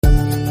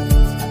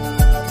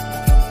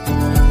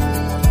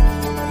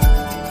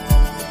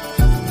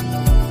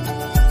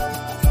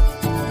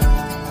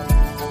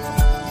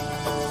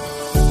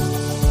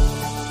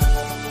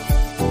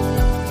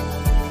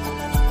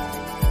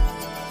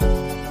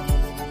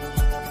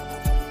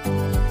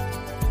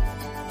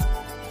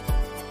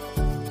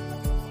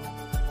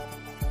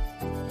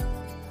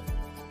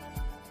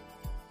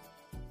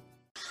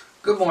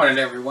Good morning,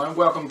 everyone.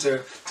 Welcome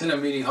to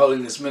Tenant Meeting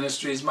Holiness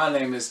Ministries. My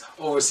name is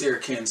Overseer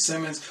Ken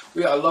Simmons.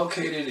 We are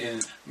located in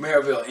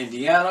Maryville,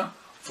 Indiana,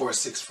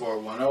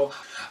 46410.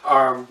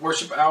 Our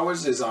worship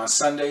hours is on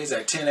Sundays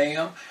at 10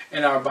 a.m.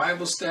 and our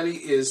Bible study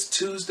is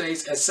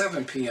Tuesdays at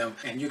 7 p.m.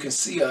 and you can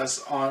see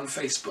us on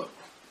Facebook.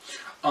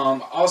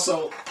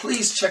 Also,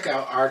 please check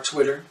out our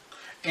Twitter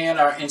and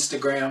our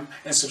Instagram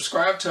and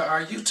subscribe to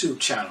our YouTube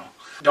channel.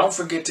 Don't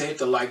forget to hit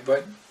the like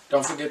button.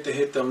 Don't forget to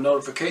hit the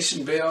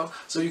notification bell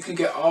so you can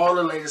get all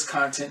the latest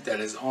content that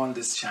is on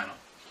this channel.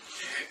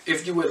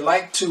 If you would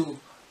like to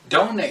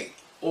donate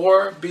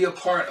or be a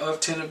part of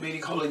Tenant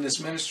Meeting Holiness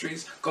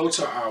Ministries, go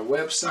to our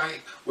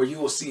website where you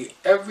will see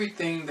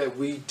everything that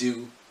we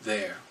do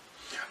there.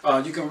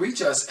 You can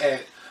reach us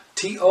at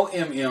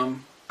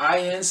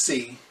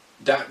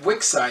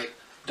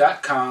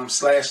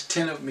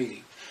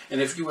tomminc.wixsite.com/tenantmeeting.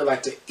 And if you would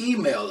like to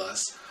email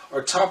us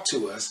or talk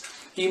to us,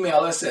 email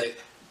us at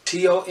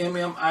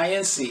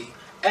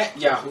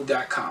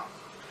tomminc@yahoo.com.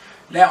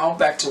 Now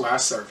back to our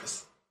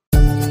service.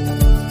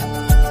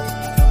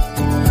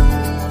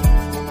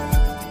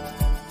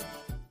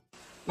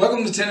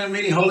 Welcome to Tenant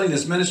Meeting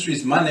Holiness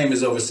Ministries. My name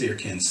is Overseer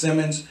Ken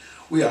Simmons.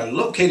 We are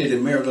located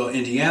in Maryville,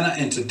 Indiana,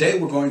 and today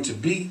we're going to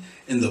be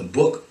in the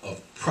book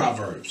of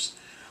Proverbs.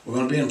 We're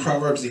going to be in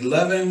Proverbs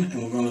 11,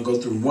 and we're going to go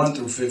through 1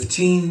 through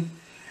 15,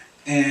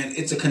 and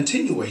it's a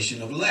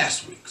continuation of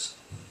last week's.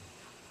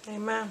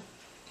 Amen.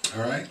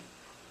 All right.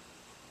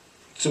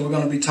 So we're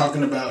going to be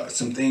talking about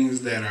some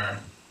things that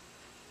are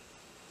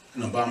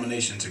an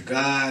abomination to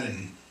God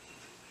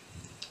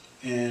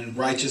and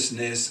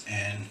righteousness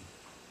and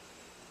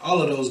all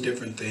of those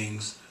different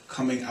things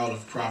coming out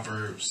of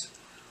Proverbs,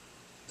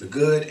 the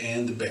good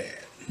and the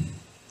bad.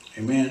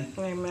 Amen.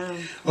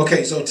 Amen.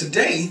 Okay, so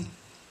today,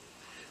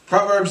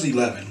 Proverbs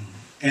 11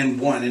 and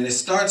 1, and it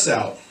starts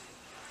out,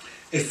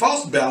 a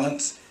false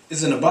balance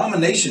is an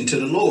abomination to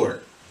the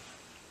Lord,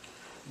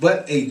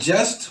 but a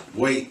just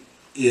weight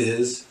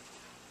is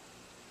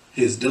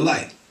his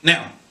delight.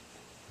 Now,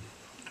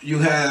 you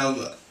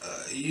have,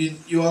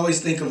 you always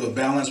think of a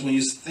balance. When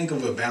you think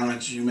of a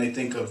balance, you may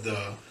think of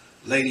the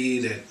lady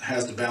that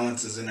has the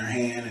balances in her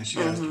hand and she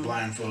has the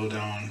blindfold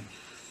on.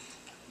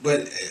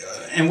 But,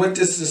 and what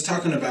this is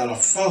talking about, a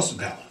false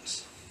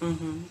balance.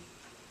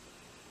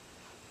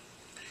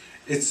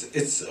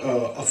 It's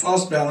a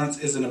false balance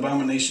is an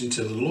abomination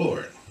to the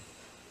Lord.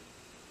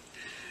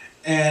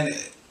 And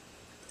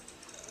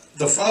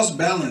the false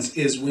balance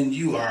is when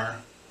you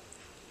are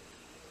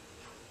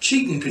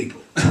cheating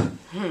people.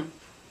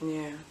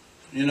 Yeah.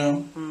 You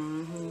know?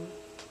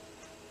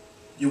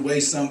 You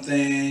waste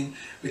something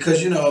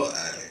because, you know,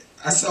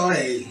 I saw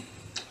a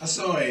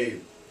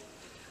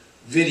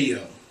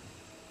video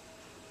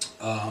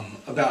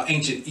about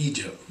ancient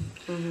Egypt,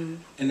 and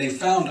they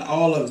found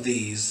all of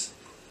these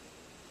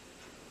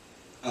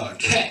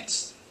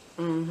cats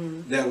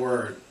that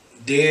were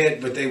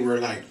dead, but they were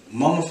like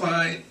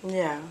mummified.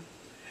 Yeah.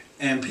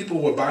 And people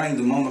were buying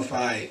the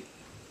mummified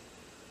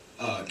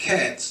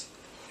cats,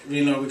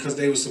 you know, because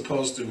they were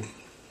supposed to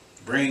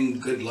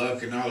bring good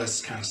luck and all this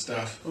kind of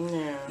stuff.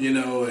 Yeah. You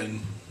know,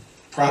 and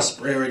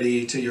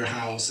prosperity to your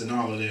house and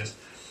all of this.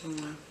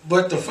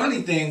 But the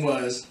funny thing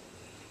was,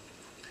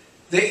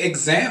 they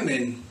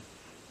examined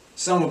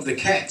some of the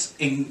cats,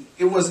 and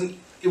it wasn't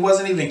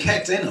even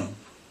cats in them.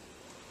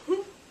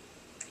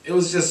 It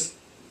was just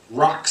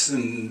rocks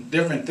and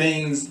different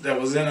things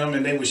that was in them,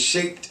 and they were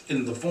shaped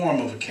in the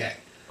form of a cat.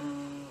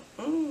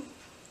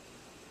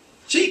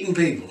 Cheating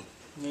people.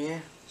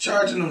 Yeah.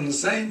 Charging them the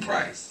same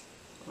price.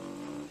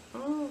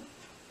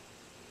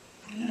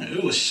 Yeah,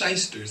 it was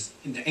shysters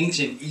in the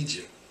ancient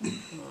Egypt.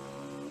 Ain't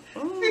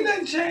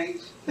nothing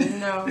changed.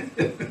 No.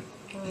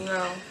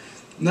 No.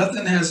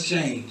 Nothing has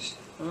changed.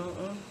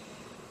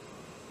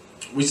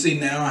 We see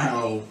now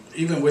how,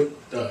 even with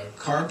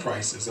car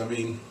prices, I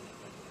mean,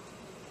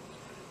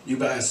 you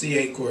buy a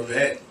C8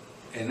 Corvette,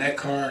 and that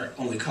car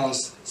only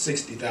costs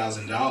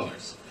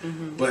 $60,000.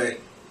 But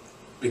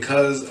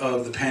because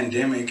of the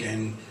pandemic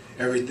and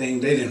everything,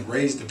 they didn't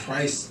raise the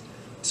price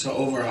to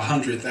over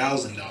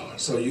 $100,000.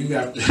 So you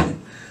got to,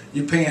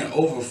 you're paying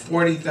over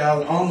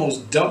 $40,000,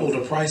 almost double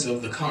the price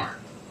of the car.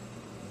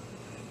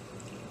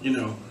 You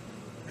know,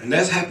 and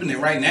that's happening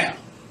right now.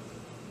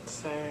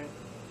 Sad.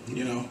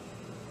 You know,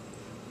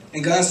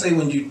 and God say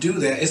when you do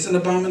that, it's an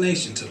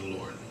abomination to the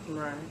Lord.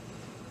 Right.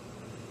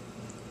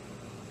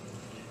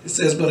 It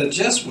says, but a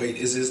just weight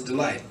is his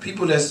delight.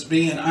 People that's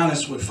being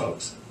honest with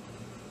folks,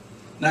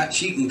 not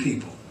cheating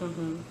people,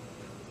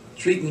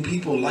 treating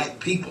people like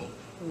people.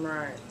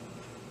 Right.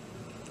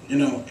 You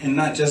know, and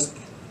not just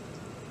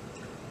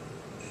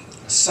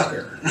a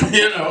sucker.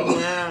 You know.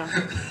 Yeah.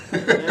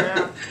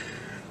 Yeah.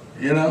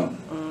 You know.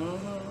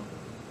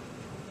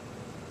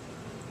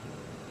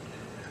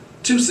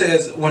 2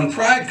 says, when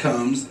pride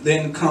comes,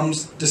 then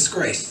comes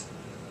disgrace.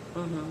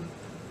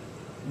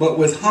 But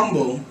with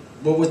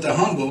the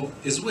humble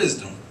is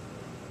wisdom.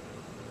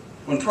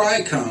 When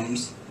pride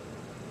comes,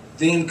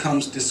 then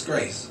comes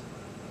disgrace.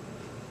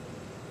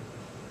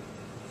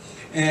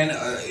 And,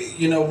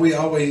 you know, we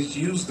always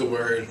use the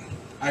word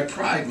I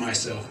pride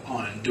myself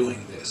on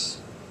doing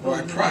this, or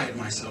I pride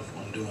myself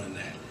on doing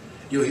that.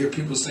 You'll hear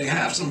people say,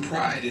 have some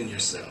pride in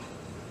yourself.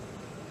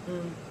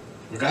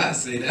 Well, God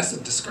say that's a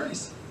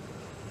disgrace.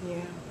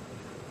 Yeah.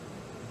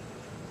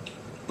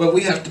 But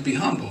we have to be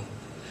humble.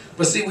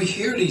 But see, we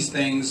hear these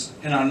things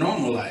in our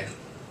normal life.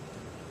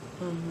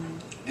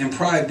 And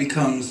pride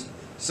becomes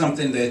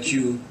something that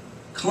you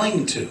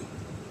cling to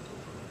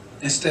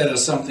instead of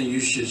something you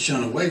should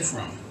shun away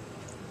from.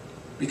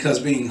 Because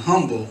being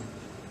humble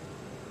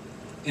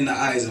in the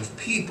eyes of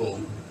people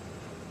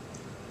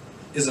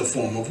is a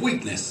form of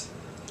weakness.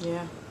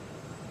 Yeah.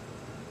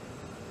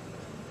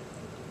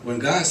 When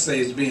God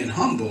says being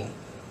humble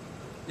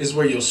is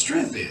where your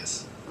strength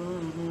is.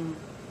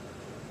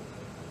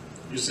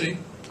 You see?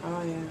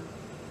 Oh, yeah.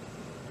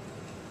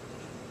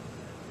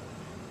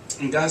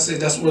 And God said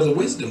that's where the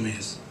wisdom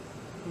is.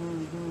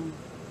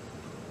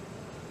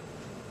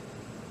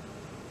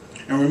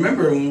 And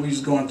remember when we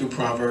was going through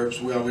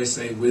Proverbs, we always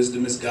say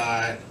wisdom is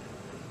God,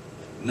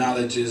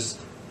 knowledge is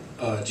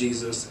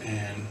Jesus,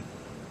 and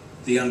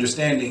the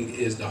understanding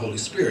is the Holy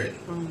Spirit.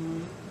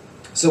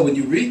 So when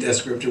you read that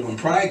scripture, when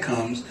pride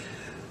comes,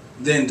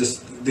 then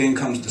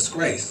comes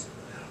disgrace.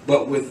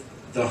 But with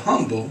the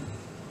humble,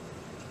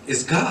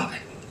 it's God.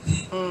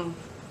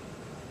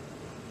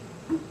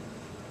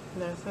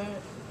 That's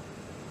it.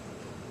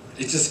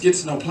 It just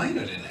gets no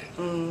plainer than that.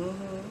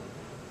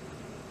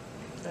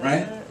 That's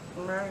Right? it.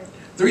 Right.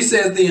 3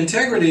 says the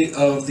integrity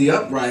of the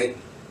upright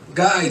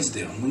guides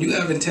them. When you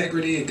have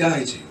integrity, it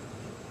guides you.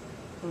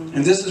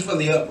 And this is for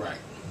the upright.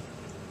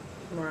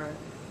 Right.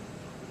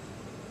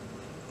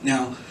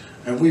 Now,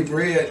 and we've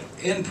read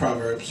in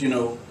Proverbs,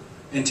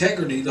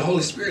 integrity, the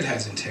Holy Spirit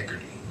has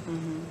integrity.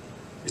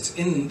 It's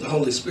in the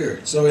Holy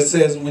Spirit. So it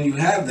says when you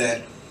have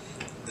that,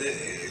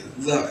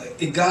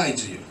 it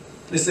guides you.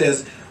 It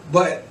says,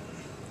 but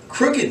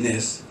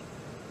crookedness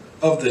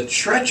of the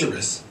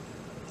treacherous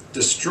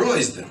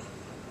destroys them.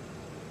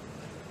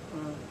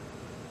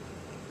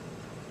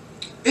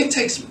 It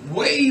takes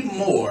way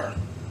more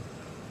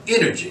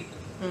energy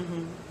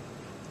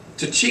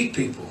to cheat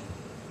people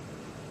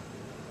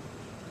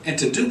and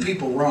to do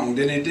people wrong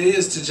than it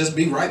is to just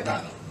be right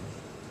by them.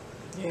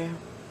 Yeah.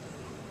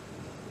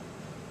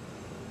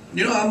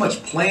 You know how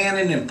much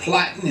planning and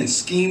plotting and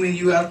scheming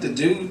you have to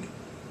do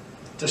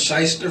to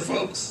shyster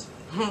folks?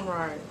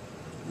 Right.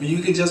 When you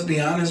can just be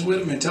honest with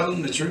them and tell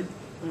them the truth.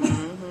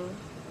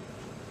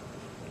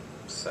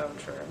 So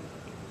true.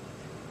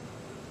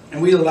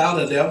 And we allow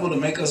the devil to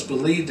make us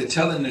believe that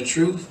telling the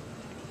truth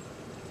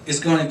is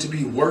going to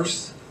be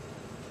worse.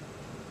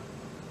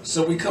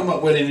 So we come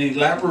up with an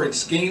elaborate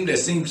scheme that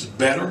seems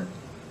better.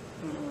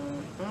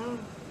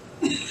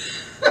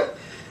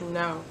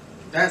 No.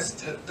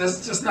 That's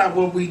just not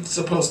what we're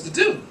supposed to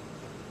do.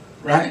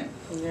 Right?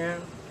 Yeah.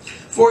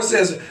 4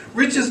 says,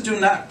 riches do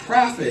not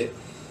profit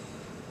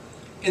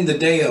in the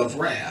day of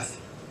wrath,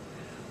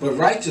 but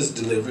righteous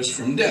delivers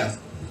from death.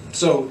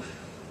 So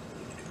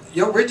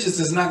your riches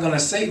is not going to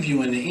save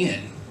you in the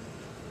end.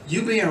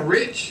 You being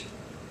rich,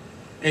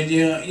 and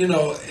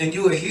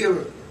you will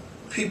hear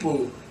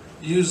people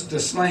use the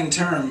slang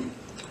term,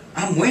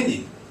 I'm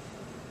winning.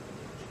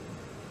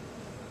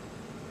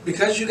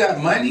 Because you got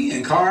money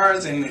and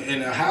cars and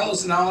a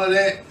house and all of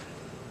that.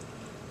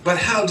 But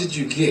how did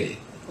you get it?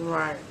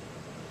 Right.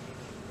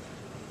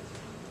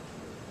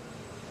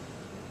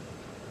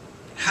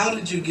 How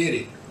did you get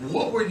it?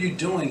 What were you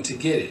doing to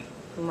get it?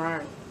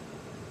 Right.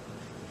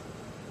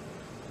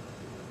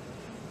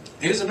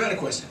 Here's a better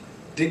question.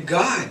 Did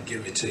God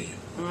give it to you?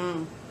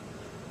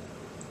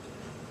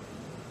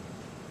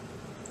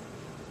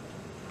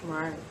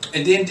 Right.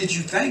 And then did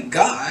you thank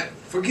God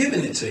for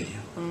giving it to you?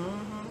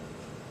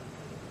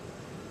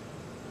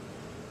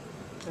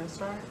 That's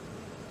right.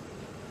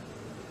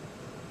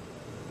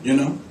 You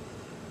know?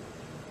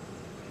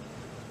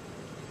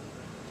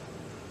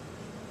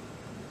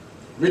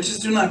 Riches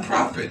do not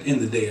profit in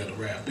the day of the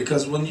wrath.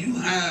 Because when you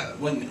have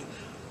when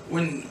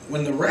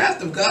the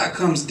wrath of God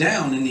comes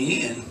down in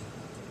the end,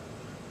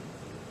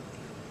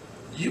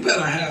 you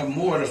better have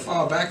more to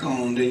fall back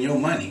on than your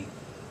money.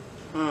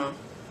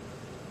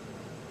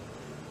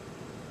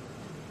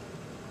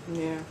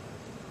 Yeah.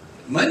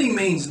 Money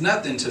means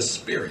nothing to the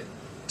spirit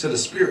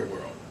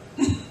world.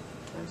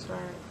 That's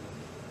right.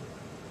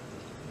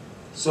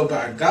 So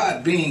by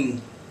God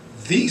being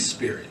the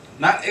spirit,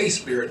 not a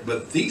spirit,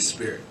 but the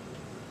spirit,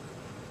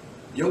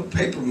 your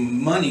paper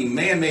money,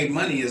 man-made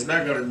money is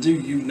not going to do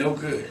you no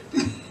good.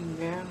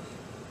 Yeah.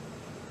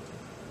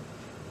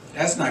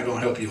 That's not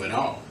going to help you at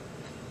all.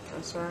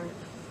 That's right.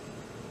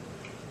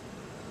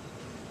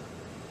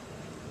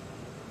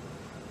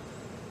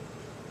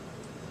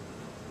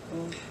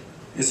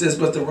 It says,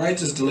 but the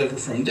righteous deliver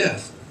from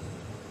death.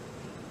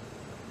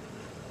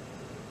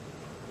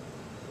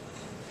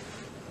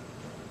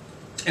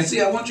 And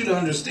see, I want you to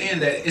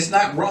understand that it's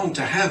not wrong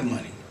to have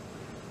money.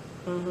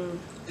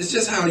 It's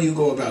just how you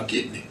go about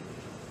getting it.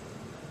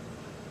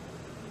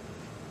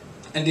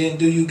 And then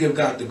do you give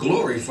God the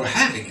glory for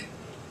having it?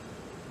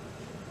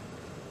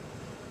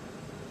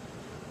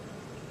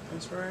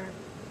 That's right.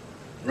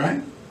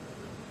 Right?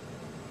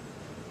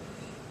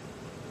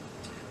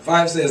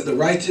 5 says, the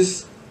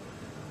righteousness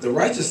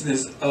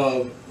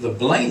of the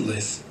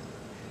blameless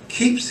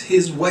keeps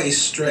his way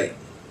straight,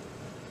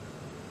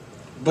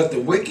 but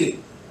the wicked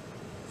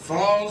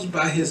falls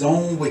by his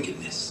own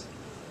wickedness.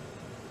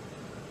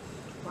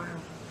 Wow.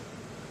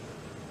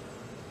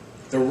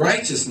 The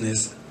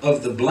righteousness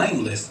of the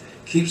blameless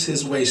keeps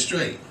his way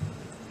straight.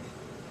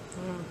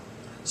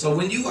 So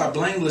when you are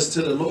blameless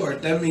to the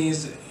Lord, that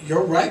means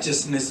your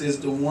righteousness is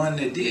the one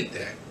that did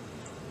that.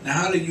 Now,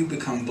 how do you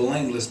become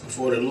blameless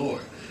before the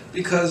Lord?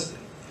 Because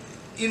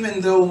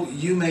even though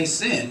you may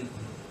sin,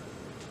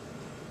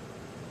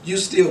 you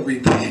still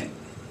repent.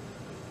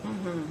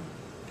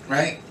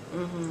 Right?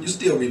 You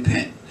still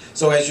repent.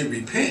 So as you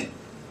repent,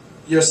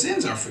 your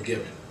sins are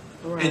forgiven.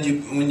 Right.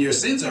 And when your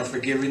sins are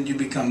forgiven, you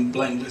become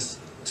blameless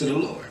to the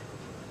Lord.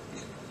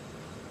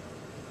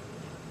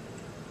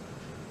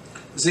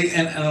 See,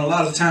 and a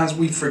lot of times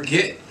we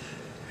forget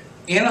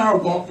in our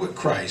walk with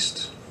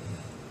Christ,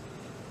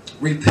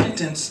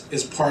 repentance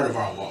is part of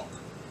our walk.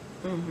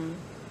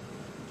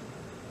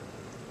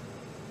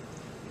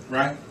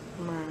 Right?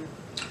 Right.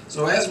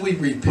 So as we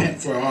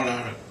repent for all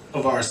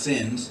of our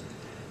sins,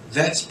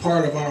 that's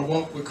part of our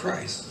walk with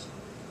Christ.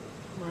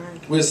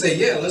 Right. We'll say,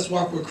 yeah, let's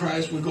walk with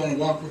Christ. We're going to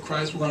walk with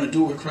Christ. We're going to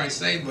do what Christ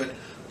say. But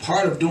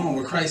part of doing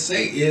what Christ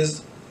say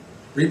is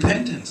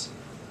repentance.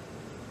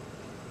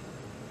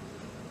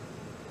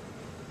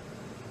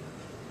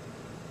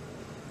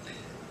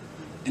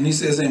 And he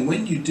says, and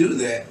when you do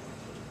that,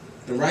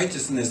 the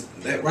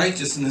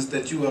righteousness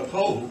that you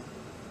uphold,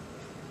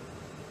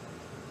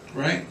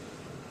 right?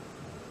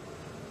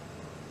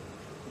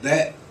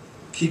 That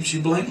keeps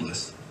you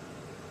blameless.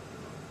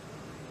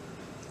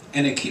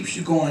 And it keeps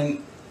you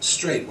going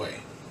straight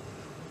way.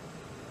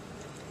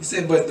 He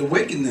said, but the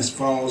wickedness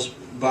falls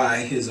by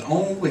his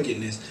own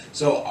wickedness.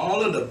 So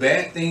all of the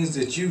bad things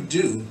that you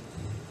do,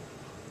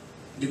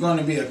 you're going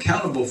to be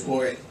accountable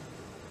for it.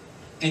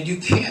 And you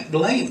can't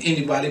blame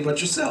anybody but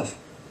yourself.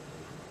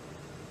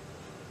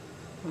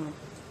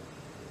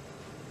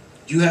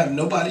 You have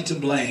nobody to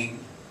blame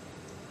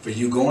for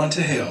you going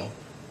to hell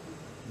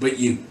but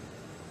you.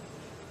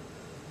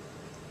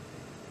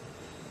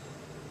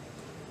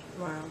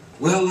 Wow.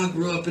 Well, I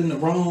grew up in the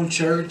wrong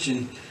church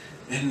and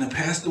the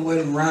pastor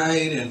wasn't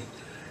right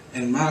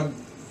and my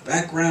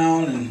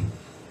background and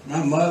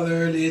my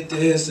mother did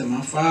this and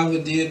my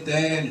father did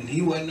that and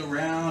he wasn't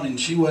around and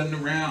she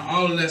wasn't around,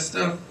 all of that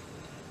stuff.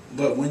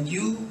 But when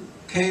you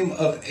came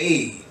of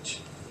age,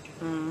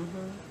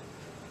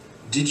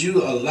 did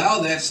you allow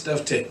that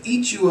stuff to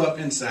eat you up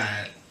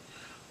inside,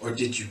 or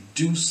did you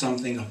do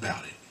something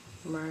about it?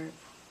 Right.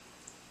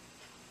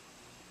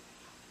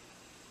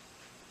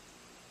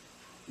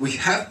 We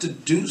have to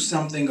do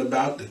something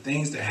about the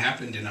things that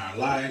happened in our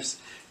lives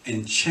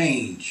and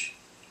change.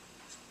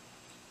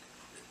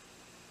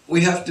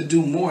 We have to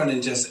do more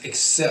than just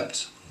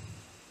accept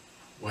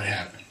what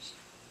happens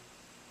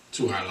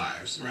to our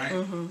lives,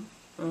 right?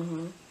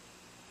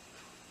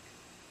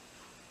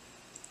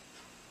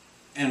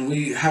 And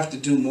we have to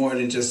do more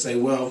than just say,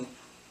 well,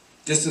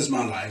 this is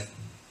my life.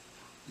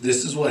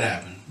 This is what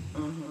happened.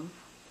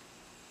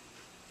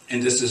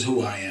 And this is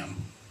who I am.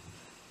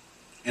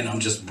 And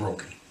I'm just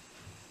broken.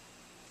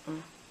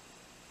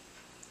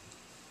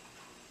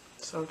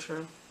 So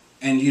true.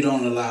 And you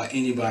don't allow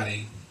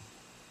anybody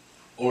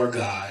or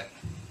God,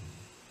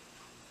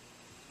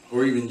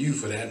 or even you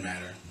for that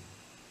matter,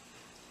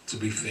 to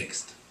be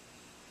fixed.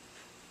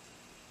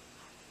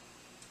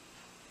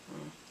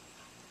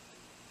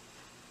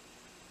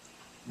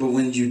 But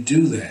when you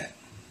do that,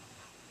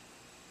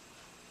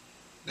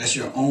 that's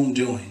your own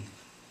doing.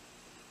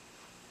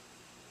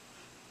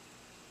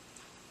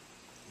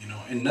 You know,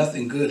 and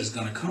nothing good is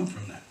going to come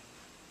from that.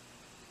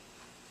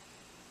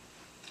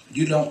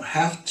 You don't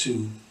have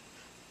to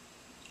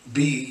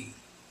be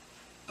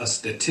a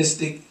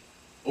statistic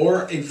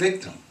or a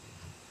victim.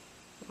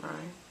 Right.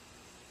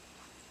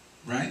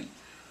 Right?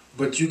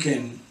 But you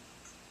can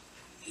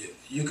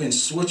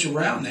switch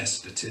around that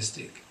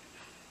statistic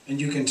and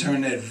you can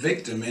turn that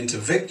victim into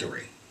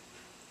victory.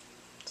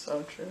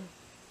 So true.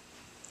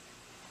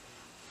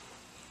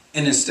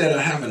 And instead of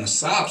having a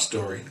sob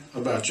story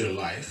about your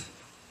life,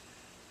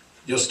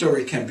 your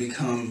story can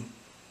become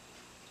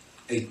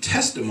a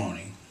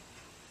testimony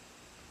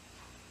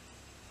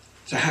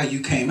to how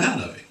you came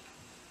out of it.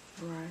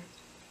 Right.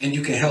 And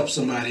you can help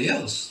somebody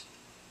else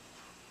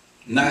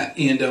not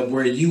end up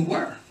where you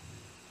were.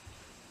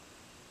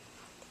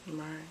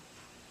 Right.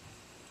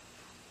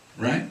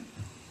 Right?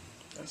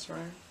 That's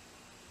right.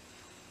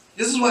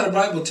 This is why the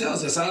Bible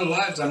tells us our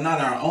lives are not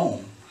our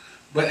own.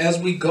 But as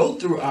we go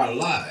through our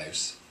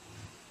lives,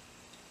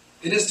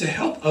 it is to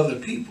help other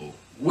people.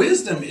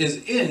 Wisdom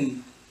is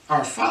in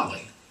our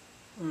folly.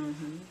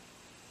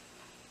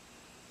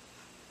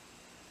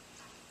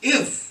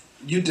 If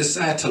you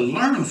decide to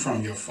learn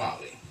from your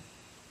folly.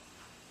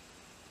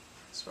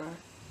 That's right.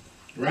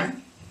 Right?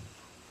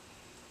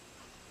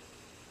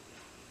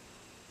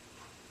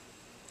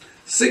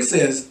 6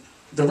 says,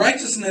 the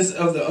righteousness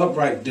of the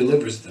upright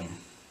delivers them,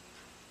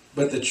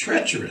 but the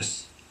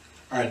treacherous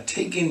are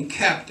taken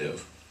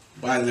captive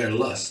by their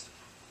lust.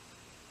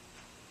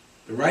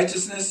 The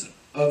righteousness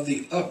of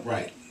the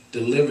upright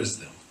delivers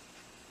them.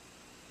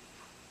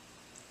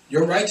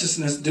 Your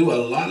righteousness do a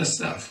lot of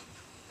stuff.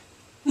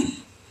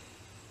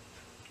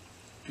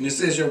 And it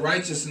says your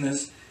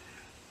righteousness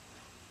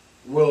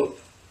will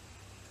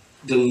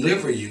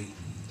deliver you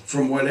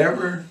from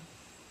whatever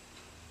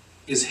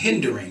is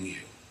hindering you.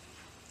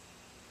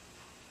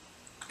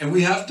 And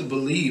we have to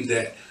believe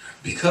that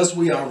because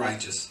we are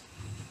righteous,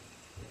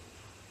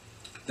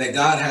 that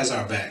God has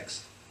our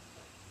backs.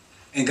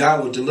 And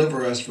God will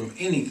deliver us from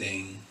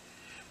anything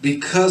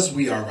because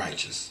we are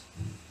righteous.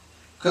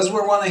 Because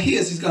we're one of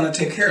His, He's going to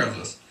take care of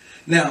us.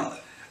 Now,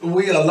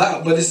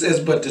 but it says,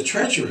 but the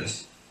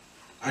treacherous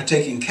are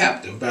taken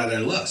captive by their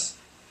lust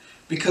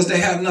because they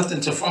have nothing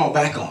to fall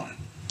back on.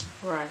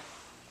 Right.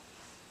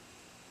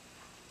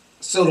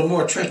 So the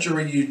more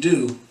treachery you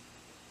do,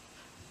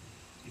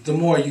 the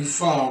more you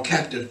fall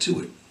captive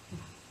to it.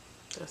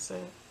 That's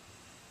it.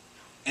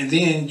 And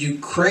then you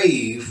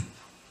crave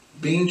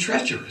being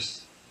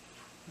treacherous.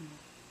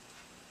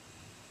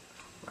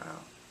 Wow.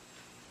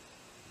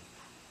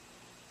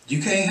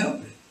 You can't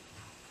help it.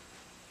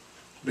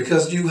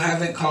 Because you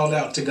haven't called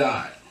out to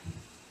God.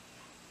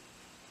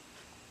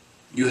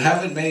 You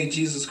haven't made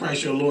Jesus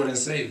Christ your Lord and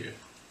Savior.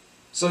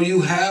 So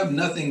you have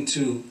nothing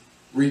to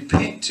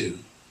repent to.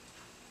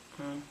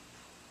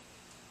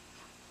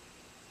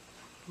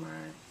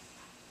 Right.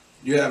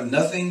 You have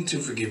nothing to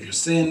forgive your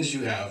sins.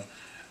 You have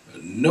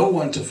no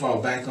one to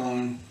fall back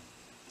on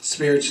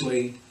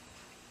spiritually.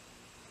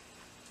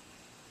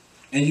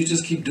 And you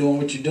just keep doing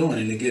what you're doing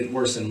and it gets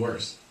worse and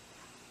worse.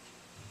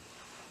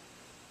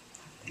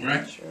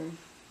 Right? Sure.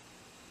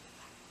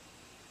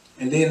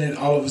 And then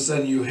all of a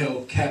sudden you're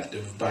held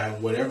captive by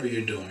whatever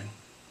you're doing.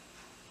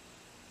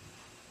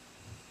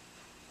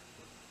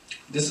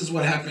 This is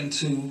what happened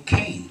to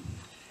Cain.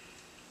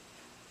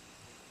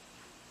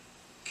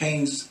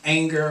 Cain's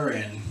anger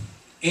and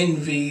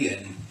envy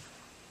and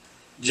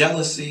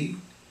jealousy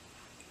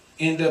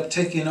end up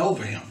taking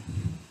over him.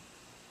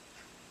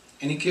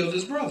 And he killed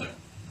his brother.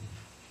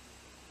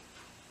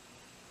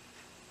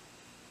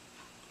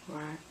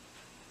 Right.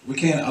 We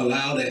can't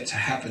allow that to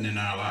happen in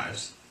our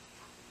lives.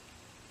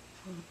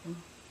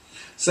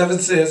 7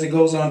 says, it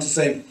goes on to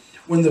say,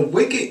 when the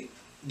wicked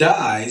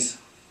dies,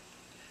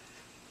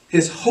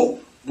 his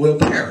hope will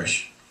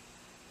perish.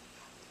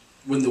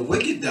 When the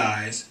wicked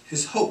dies,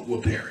 his hope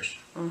will perish.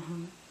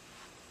 Mm-hmm.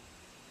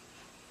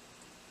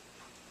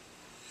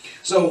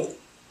 So,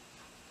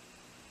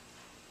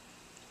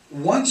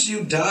 once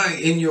you die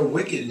in your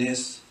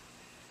wickedness,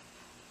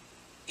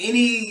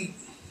 any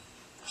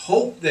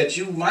hope that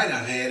you might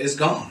have had is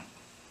gone.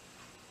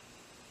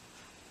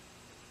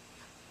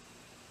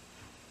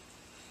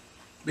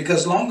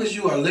 Because long as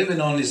you are living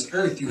on this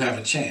earth, you have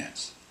a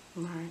chance.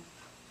 Right.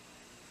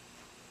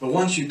 But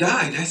once you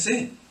die, that's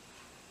it.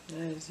 That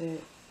is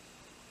it.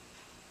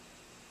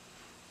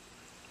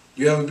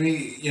 You ever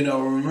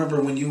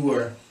remember when you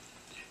were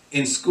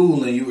in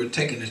school and you were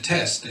taking a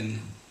test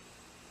and,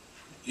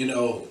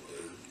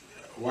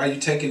 while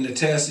you're taking the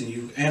test and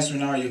you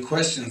answering all your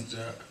questions,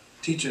 the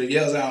teacher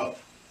yells out,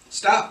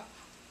 stop,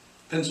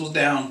 pencils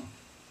down.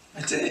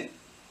 That's it.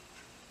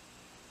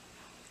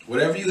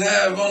 Whatever you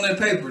have on that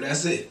paper,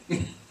 that's it.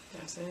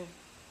 That's it.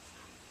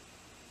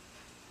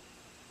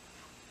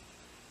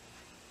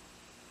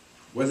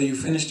 Whether you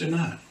finished or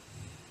not.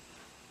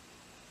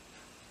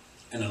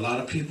 And a lot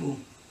of people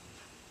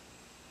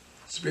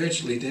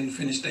spiritually didn't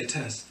finish their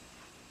test.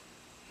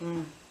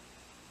 Wow.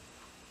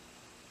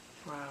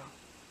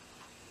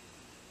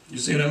 You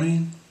see what I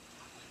mean?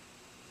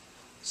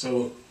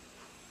 So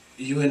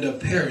you end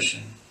up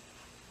perishing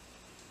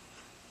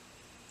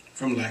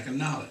from lack of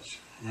knowledge.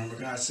 Remember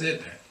God said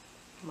that.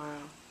 Wow.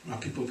 My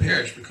people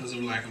perish because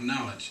of lack of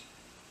knowledge.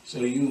 So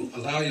you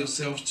allow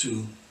yourself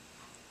to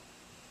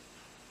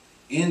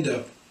end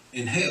up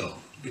in hell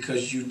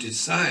because you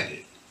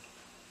decided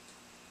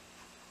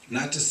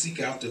not to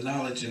seek out the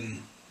knowledge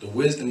and the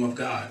wisdom of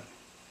God.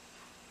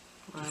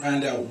 Wow. To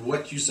find out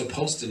what you're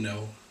supposed to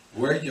know,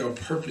 where your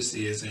purpose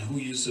is, and who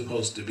you're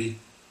supposed to be.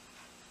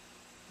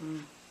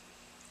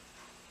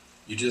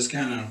 You just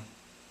kind of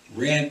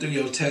ran through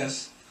your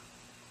test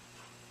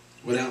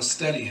without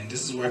studying.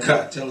 This is why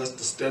God tells us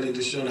to study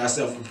to show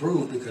thyself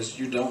approved, because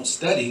you don't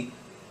study,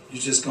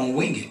 you're just going to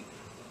wing it.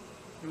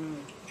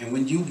 And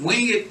when you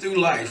wing it through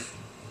life,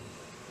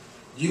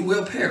 you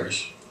will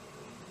perish.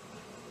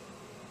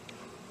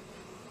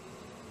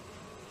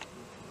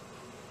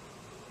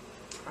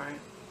 Right.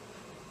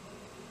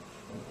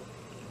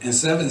 And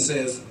 7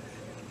 says,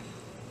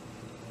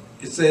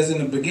 it says in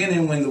the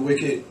beginning when the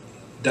wicked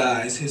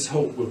dies, his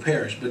hope will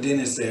perish. But then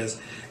it says,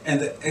 and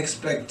the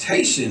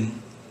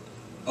expectation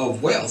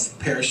of wealth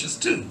perishes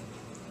too.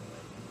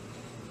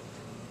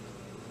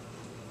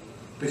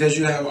 Because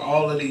you have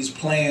all of these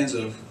plans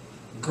of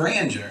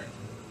grandeur,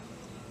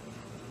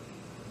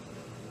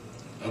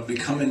 of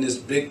becoming this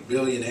big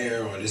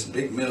billionaire or this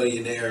big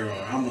millionaire,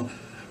 or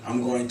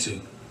I'm going to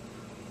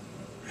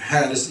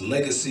have this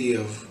legacy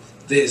of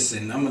this,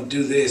 and I'm going to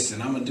do this,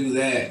 and I'm going to do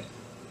that.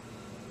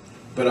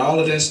 But all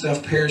of that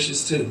stuff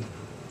perishes too.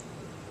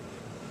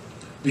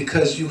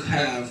 Because you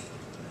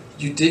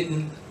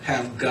didn't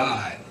have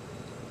God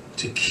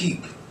to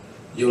keep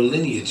your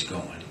lineage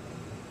going.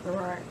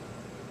 Right.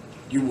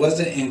 You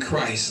wasn't in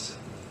Christ.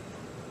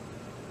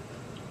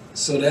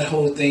 So that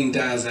whole thing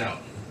dies out.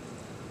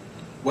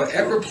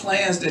 Whatever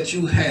plans that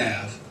you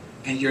have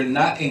and you're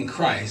not in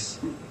Christ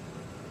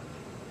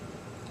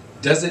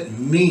doesn't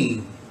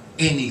mean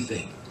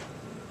anything.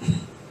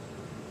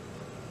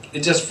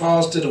 It just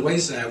falls to the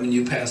wayside when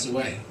you pass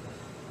away.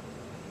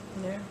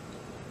 Yeah.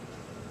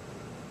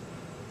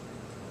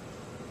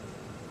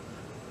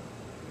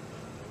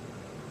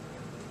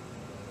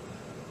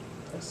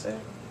 That's it.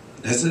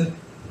 That's it.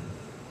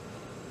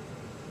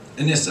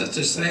 And it's such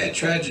a sad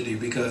tragedy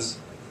because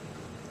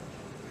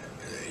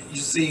you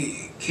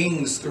see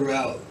kings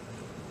throughout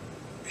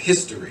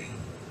history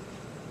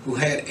who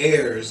had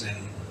heirs,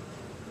 and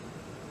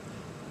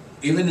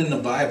even in the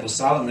Bible,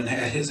 Solomon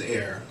had his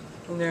heir.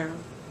 Yeah.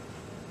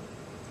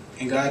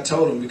 And God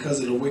told him,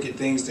 because of the wicked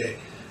things that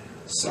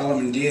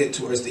Solomon did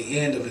towards the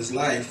end of his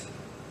life,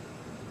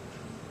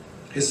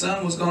 his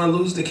son was going to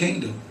lose the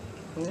kingdom.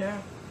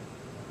 Yeah.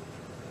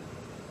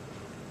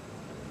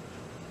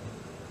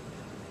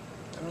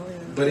 Oh yeah.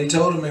 But he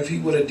told him if he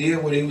would have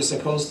did what he was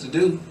supposed to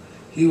do,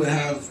 he would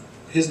have,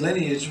 his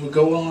lineage would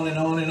go on and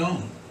on and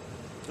on.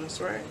 That's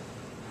right.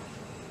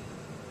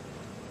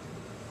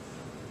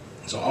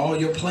 So all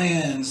your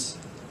plans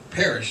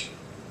perish.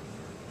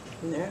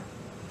 Yeah.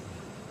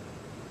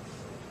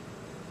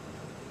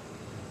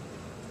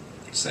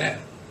 Sad.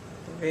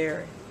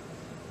 Very.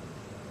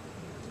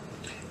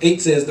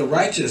 8 says, the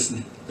righteous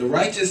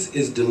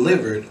is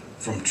delivered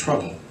from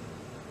trouble,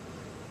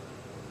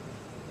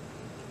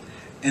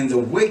 and the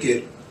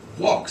wicked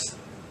walks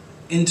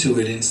into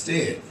it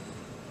instead.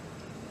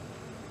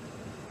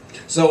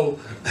 So,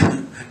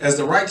 as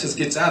the righteous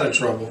gets out of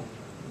trouble,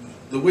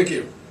 the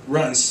wicked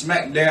runs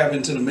smack dab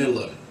into the middle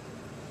of it.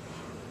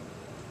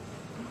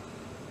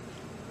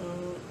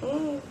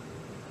 Mm-mm.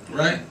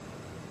 Right?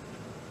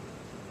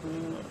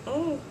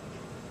 Mm-mm.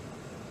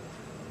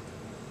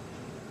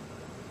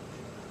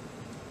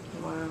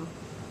 Wow.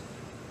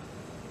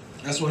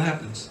 That's what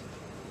happens.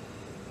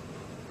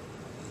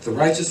 The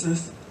righteous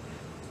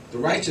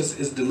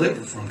is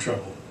delivered from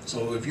trouble.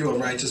 So if you're a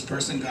righteous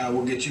person, God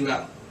will get you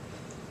out,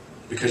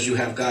 because you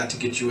have God to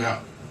get you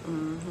out.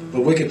 Mm-hmm.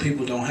 But wicked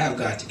people don't have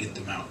God to get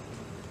them out.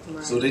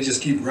 Right. So they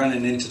just keep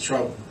running into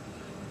trouble.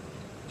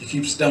 You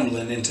keep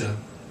stumbling into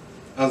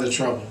other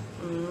trouble.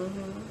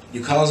 Mm-hmm.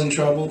 You're causing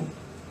trouble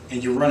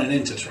and you're running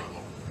into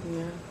trouble.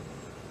 Yeah.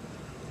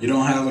 You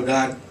don't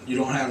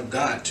have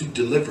God to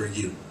deliver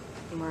you.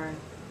 Right.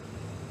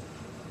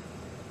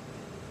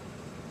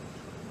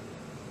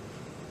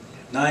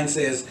 9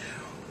 says,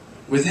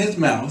 with his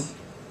mouth,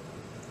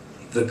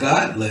 the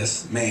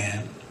godless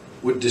man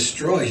would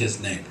destroy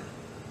his neighbor,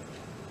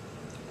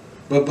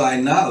 but by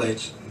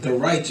knowledge, the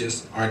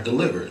righteous are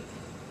delivered.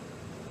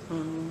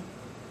 Mm-hmm.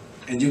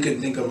 And you can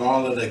think of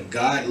all of the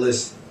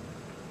godless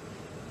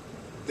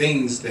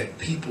things that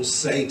people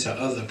say to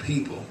other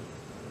people.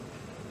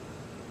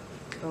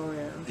 Oh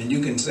yeah. And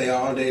you can say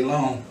all day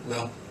long,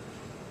 well,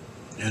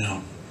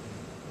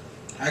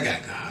 I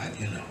got God,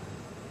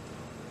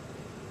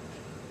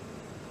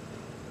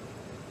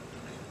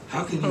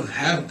 How can you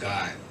have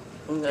God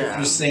if Yeah.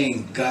 you're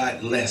saying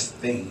godless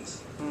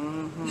things?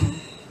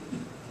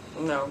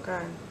 Mm-hmm. No,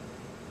 okay.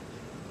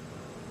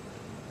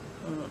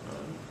 Mm-mm.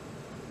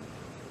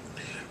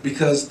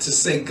 Because to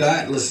say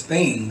godless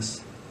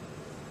things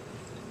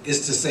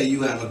is to say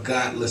you have a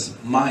godless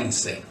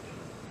mindset.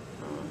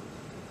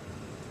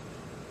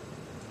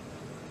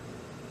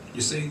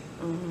 You see?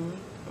 Mm-hmm.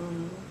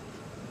 Mm-hmm.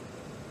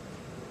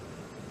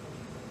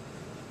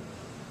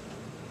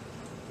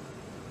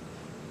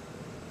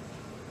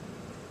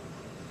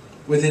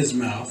 With his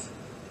mouth,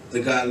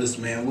 the godless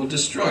man will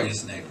destroy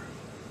his neighbor.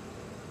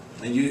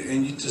 And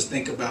you just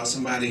think about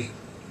somebody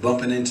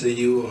bumping into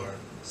you or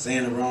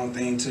saying the wrong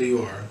thing to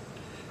you, or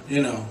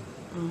you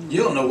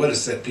don't know what to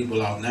set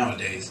people off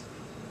nowadays.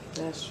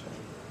 That's true.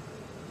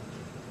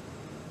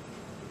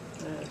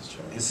 That's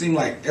true. It seems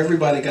like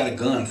everybody got a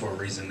gun for a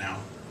reason now.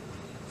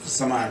 For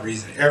some odd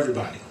reason.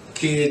 Everybody.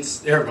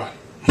 Kids, everybody.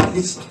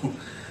 So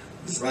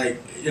it's like,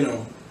 you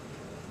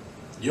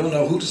don't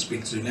know who to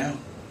speak to now.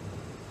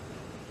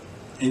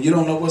 And you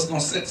don't know what's going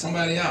to set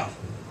somebody off.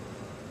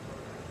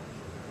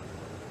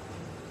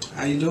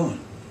 How you doing?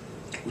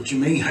 What you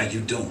mean, how you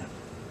doing?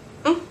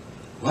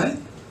 What?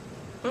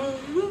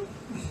 Mm-hmm.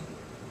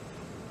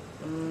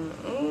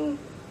 Mm-mm.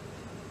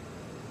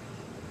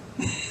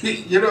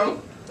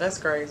 That's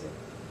crazy.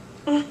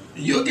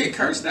 You'll get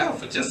cursed out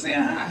for just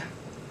saying hi.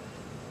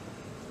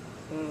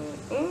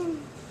 Mm-mm.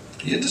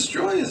 You'll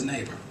destroy his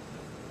neighbor.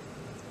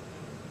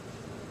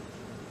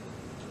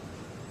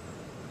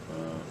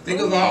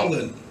 Think of all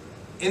the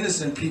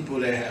innocent people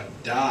that have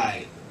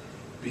died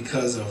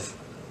because of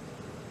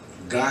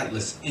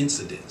godless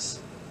incidents.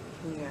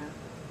 Yeah.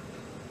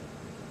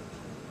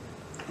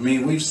 I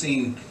mean, we've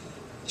seen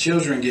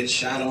children get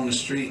shot on the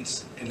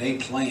streets and they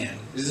playing.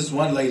 There's this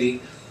one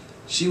lady,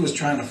 She was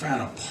trying to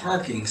find a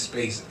parking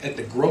space at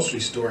the grocery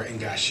store and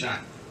got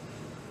shot.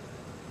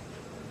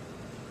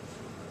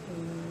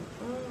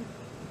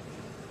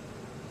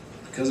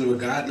 Because of a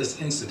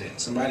godless incident.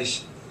 Somebody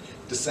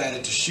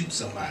decided to shoot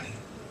somebody.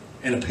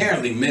 And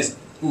apparently missed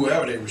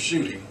whoever they were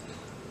shooting.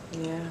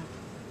 Yeah.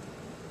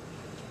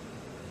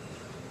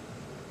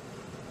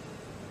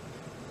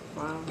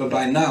 Wow. But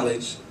by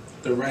knowledge,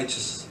 the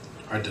righteous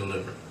are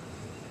delivered.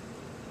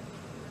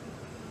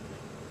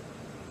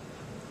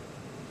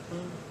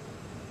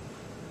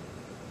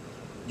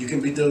 You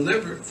can be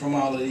delivered from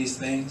all of these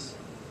things.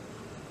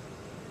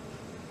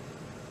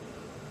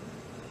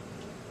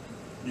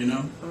 You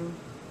know?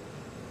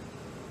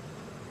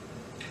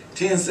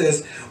 10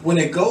 says, when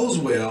it goes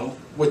well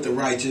with the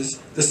righteous,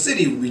 the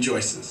city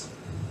rejoices.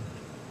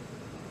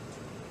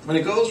 When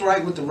it goes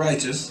right with the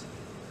righteous,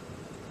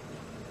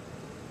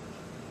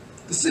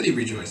 the city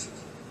rejoices.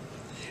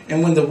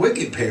 And when the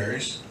wicked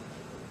perish,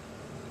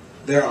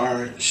 there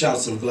are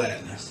shouts of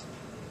gladness.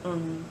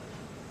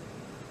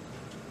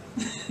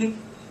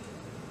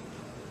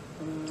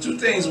 Two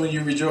things when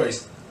you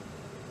rejoice.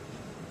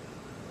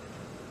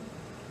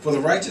 For the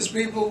righteous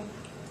people,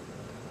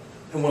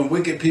 and when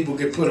wicked people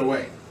get put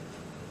away.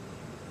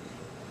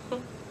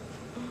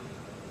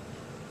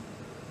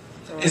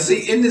 And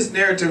see, in this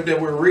narrative that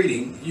we're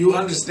reading, you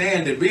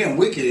understand that being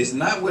wicked is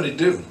not what it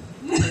do.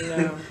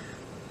 No.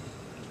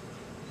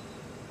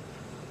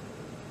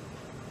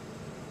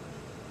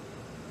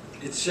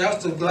 It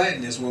shouts of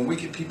gladness when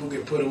wicked people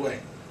get put away.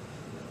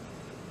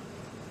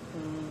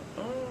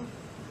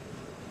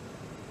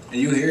 And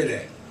you hear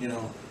that, you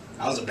know,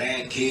 I was a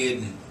bad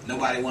kid and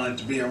nobody wanted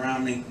to be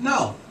around me.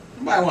 No,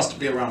 nobody wants to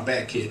be around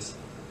bad kids.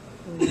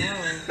 No.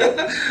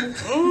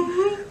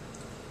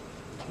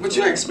 What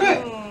you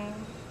expect?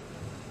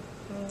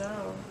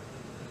 No.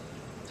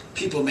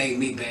 People made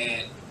me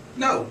bad.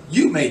 No,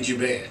 you made you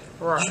bad.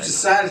 Right. You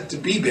decided to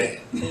be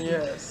bad.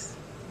 Yes.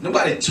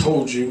 Nobody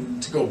told you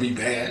to go be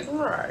bad.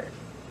 Right.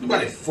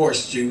 Nobody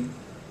forced you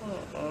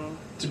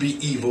to be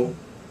evil.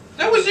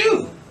 That was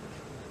you.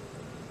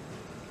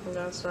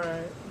 That's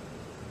right.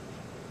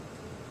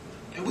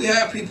 And we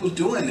have people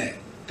doing that.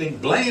 They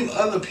blame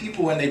other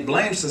people and they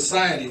blame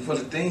society for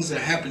the things that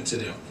happen to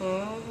them.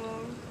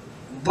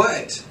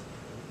 But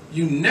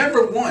you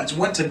never once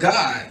went to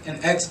God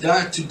and asked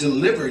God to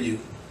deliver you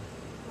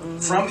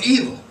from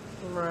evil.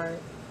 Right.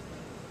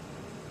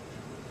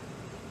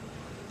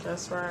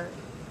 That's right.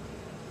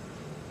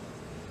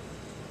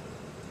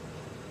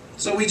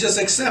 So we just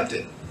accept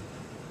it.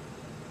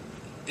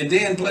 And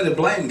then play the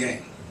blame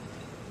game.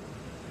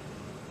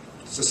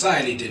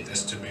 Society did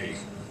this to me.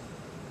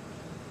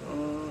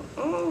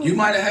 You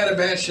might have had a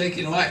bad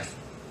shaking life.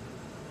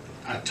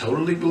 I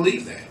totally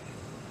believe that.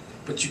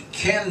 But you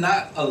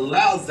cannot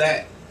allow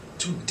that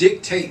to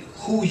dictate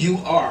who you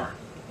are.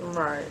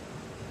 Right.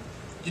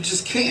 You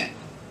just can't.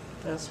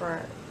 That's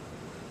right.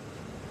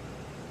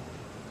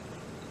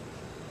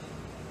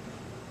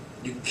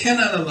 You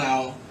cannot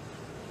allow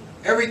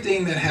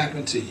everything that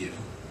happened to you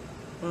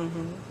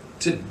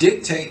to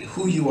dictate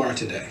who you are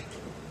today.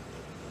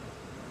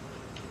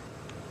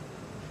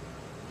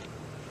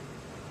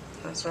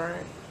 That's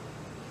right.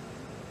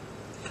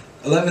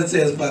 11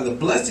 says, by the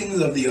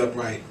blessings of the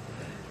upright,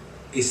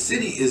 a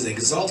city is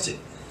exalted.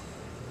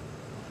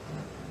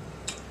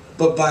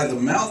 But by the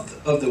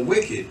mouth of the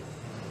wicked,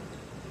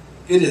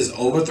 it is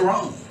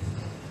overthrown.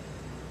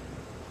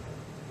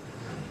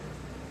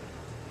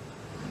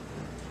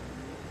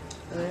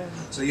 Yeah.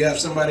 So you have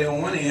somebody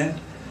on one end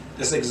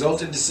that's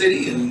exalted the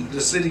city, and the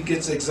city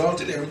gets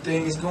exalted,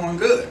 everything is going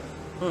good.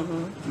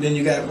 And then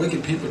you got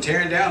wicked people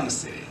tearing down the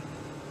city.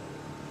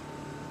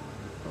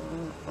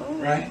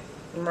 Right?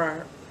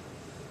 Right.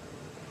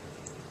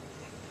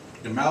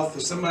 The mouth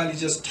of somebody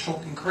just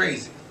talking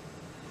crazy.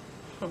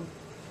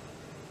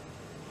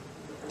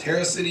 Tear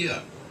a city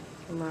up.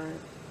 Right.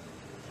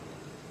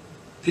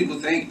 People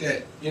think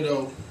that, you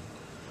know,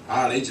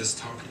 they just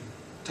talking.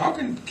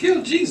 Talking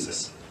killed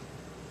Jesus.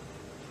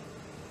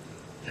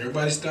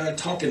 Everybody started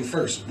talking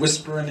first,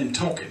 whispering and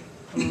talking.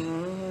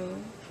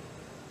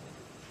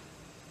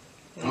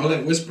 All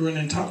that whispering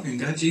and talking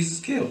got Jesus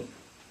killed.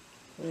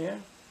 Yeah.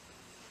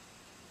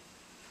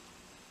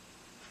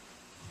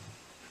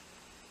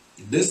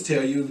 This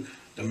tell you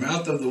the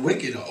mouth of the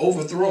wicked will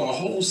overthrow a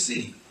whole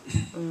city.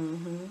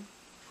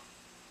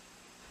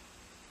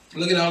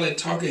 Look at all that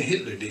talking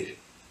Hitler did.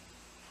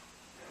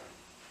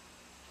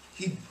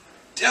 He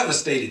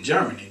devastated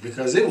Germany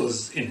because it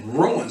was in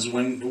ruins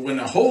when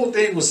the whole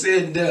thing was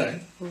said and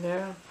done.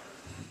 Yeah.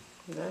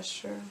 That's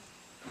true.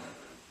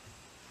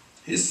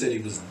 His city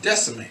was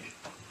decimated.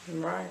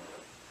 Right.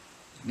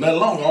 Let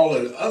alone all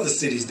of the other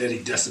cities that he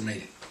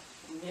decimated.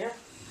 Yeah.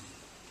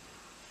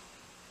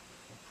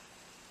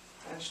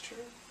 That's true.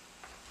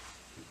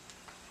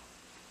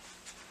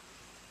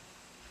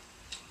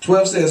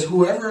 12 says,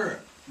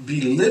 whoever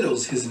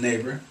belittles his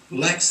neighbor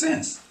lacks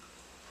sense.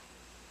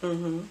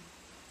 And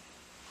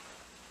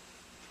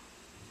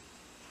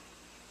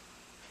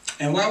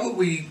why would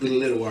we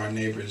belittle our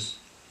neighbors,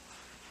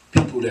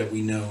 people that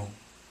we know,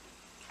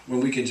 when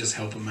we can just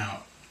help them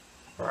out.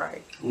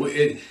 Right.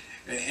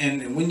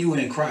 And when you're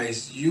in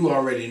Christ, you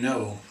already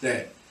know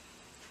that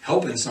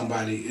helping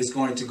somebody is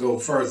going to go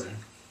further.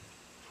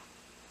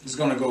 It's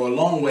going to go a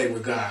long way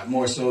with God,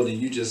 more so than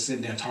you just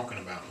sitting there talking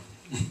about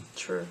them.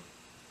 True.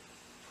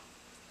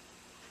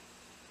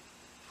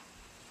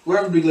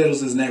 Whoever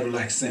belittles his neighbor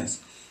lacks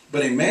sense,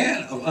 but a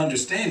man of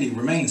understanding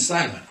remains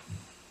silent.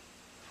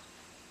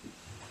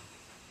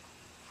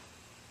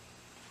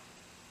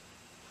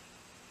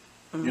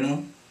 You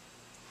know?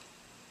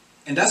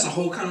 And that's a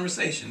whole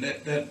conversation.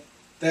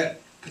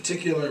 That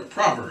particular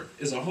proverb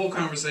is a whole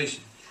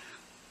conversation.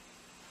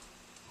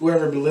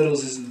 Whoever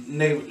belittles his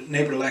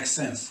neighbor lacks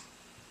sense,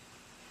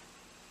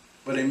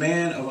 but a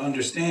man of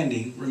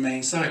understanding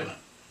remains silent.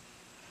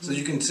 So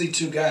you can see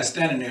two guys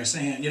standing there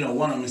saying,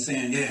 one of them is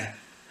saying, yeah,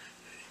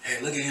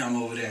 hey, look at him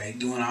over there. He's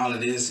doing all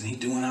of this and he's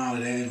doing all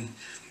of that. And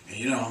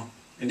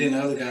then the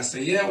other guy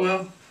say, yeah,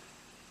 well,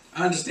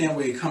 I understand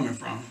where you're coming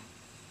from.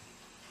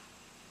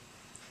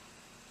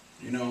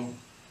 I'm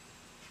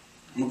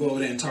going to go over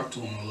there and talk to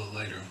him a little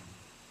later.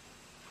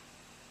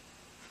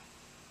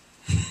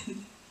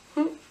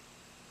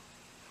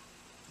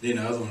 Then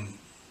the other one,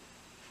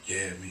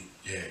 yeah.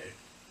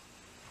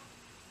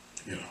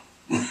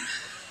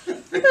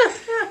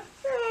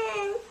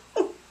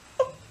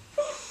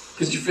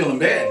 Because you're feeling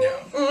bad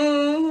now.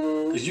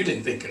 Because you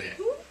didn't think of that.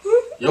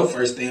 Your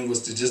first thing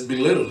was to just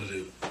belittle the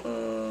dude.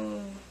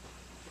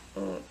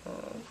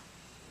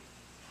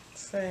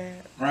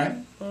 Sad. Right?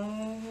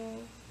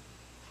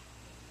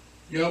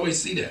 You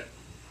always see that.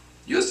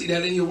 You'll see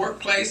that in your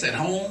workplace, at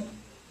home.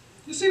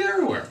 You see it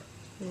everywhere.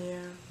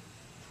 Yeah.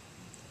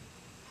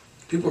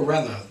 People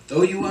rather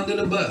throw you under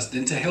the bus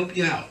than to help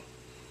you out.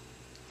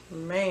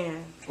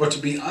 Man. Or to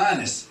be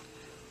honest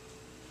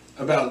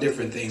about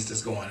different things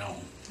that's going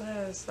on.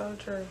 That is so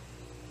true.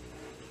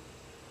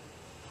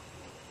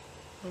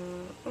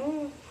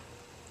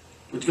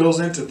 Which goes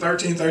into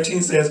 13.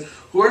 13 says,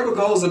 whoever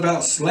goes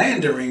about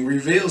slandering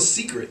reveals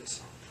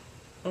secrets.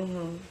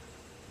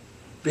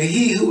 But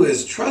he who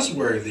is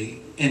trustworthy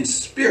in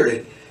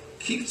spirit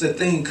keeps a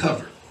thing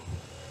covered.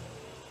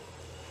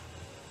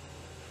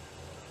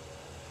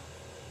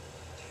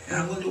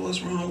 I wonder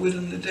what's wrong with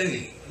him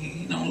today.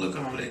 He don't look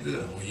all that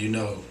good. Well, you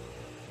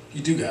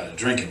do got a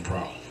drinking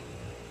problem.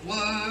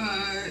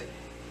 What?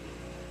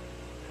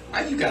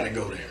 Why you gotta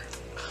go there?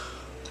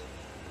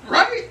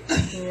 Right?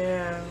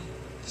 Yeah.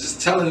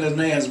 Just telling this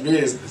man's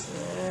business.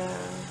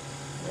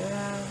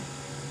 Yeah.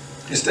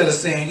 Instead of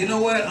saying, you know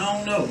what, I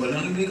don't know, but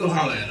let me go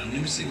holler at him.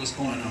 Let me see what's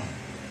going on.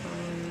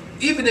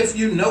 Even if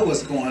you know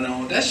what's going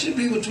on, that should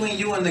be between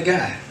you and the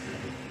guy.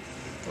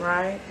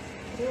 Right.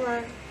 You're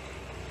right.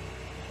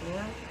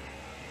 Yeah.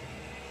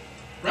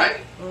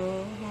 Right?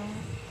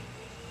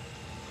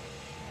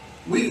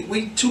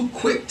 We too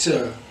quick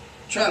to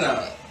try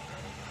to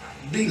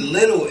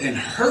belittle and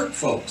hurt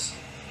folks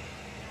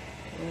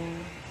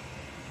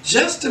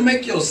just to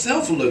make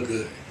yourself look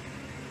good.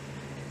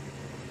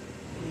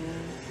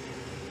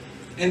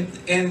 And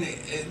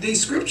these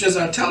scriptures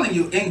are telling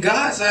you, in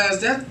God's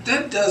eyes, that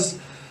does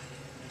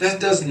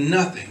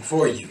nothing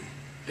for you.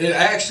 It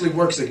actually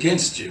works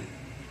against you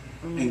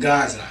in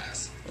God's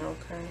eyes.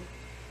 Okay.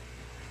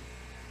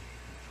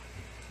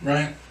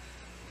 Right?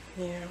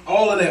 Yeah.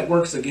 All of that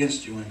works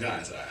against you in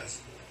God's eyes.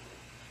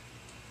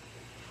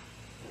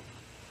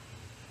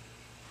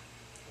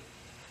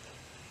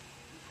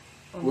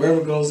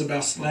 Whoever goes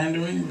about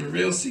slandering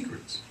reveals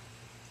secrets.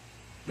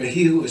 But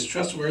he who is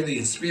trustworthy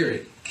in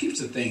spirit keeps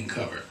a thing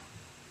covered.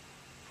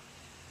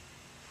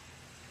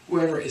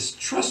 Whoever is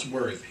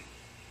trustworthy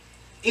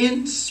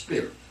in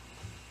spirit.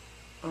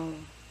 You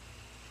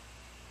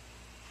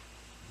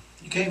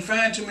can't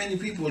find too many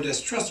people that's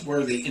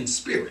trustworthy in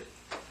spirit.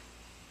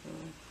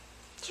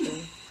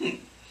 True.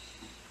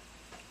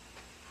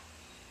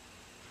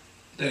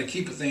 That'll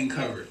keep a thing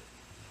covered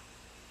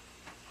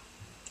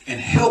and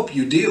help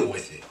you deal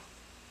with it.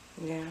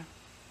 Yeah.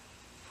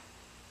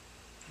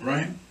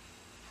 Right?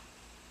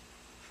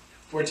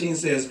 14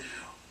 says,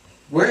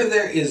 where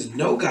there is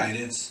no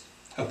guidance,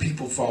 a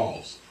people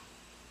falls.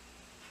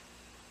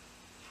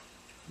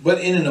 But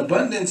in an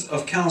abundance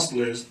of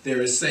counselors,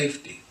 there is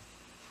safety.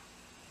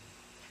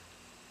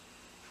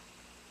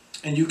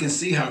 And you can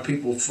see how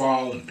people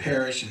fall and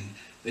perish and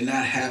they're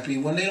not happy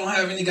when they don't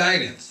have any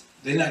guidance.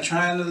 They're not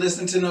trying to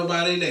listen to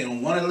nobody. They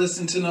don't want to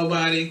listen to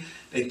nobody.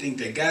 They think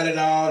they got it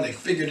all. They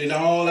figured it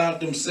all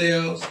out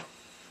themselves.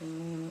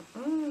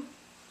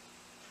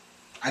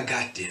 I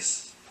got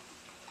this.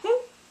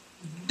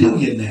 Do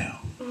you now?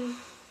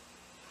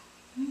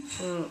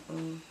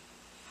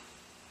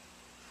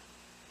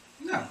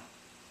 No.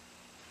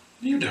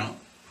 You don't.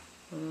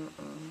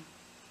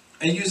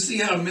 And you see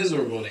how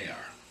miserable they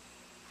are.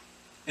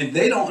 And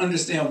they don't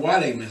understand why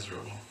they're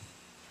miserable.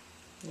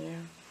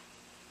 Yeah.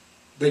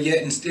 But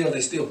yet and still,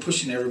 they're still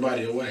pushing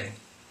everybody away.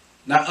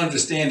 Not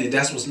understanding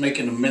that's what's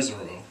making them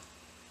miserable.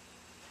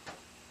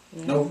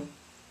 Yeah. No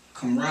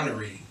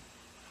camaraderie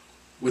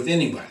with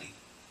anybody.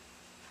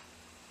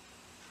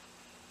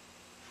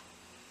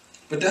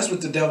 But that's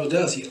what the devil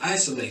does. He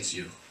isolates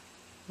you.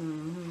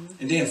 Mm-hmm.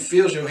 And then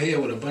fills your head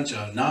with a bunch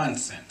of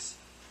nonsense.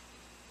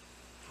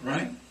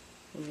 Right?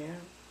 Yeah.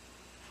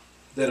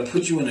 That'll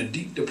put you in a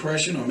deep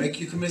depression or make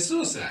you commit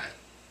suicide.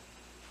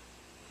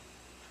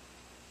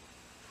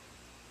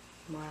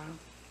 Wow.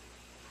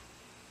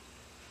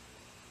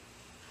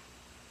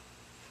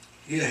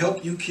 He'll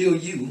help you kill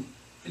you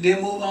and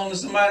then move on to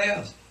somebody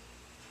else.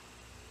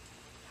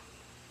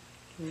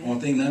 Yeah.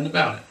 Won't think nothing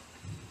about it.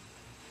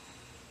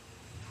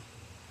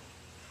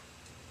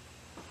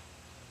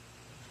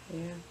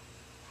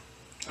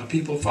 Yeah. Our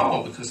people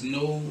fall because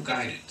no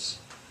guidance.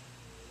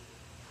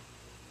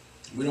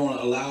 We don't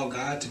allow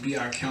God to be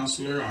our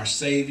counselor, our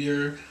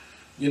savior,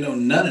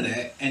 none of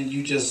that, and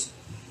you just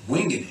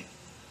winging it.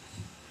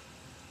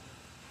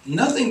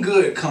 Nothing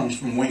good comes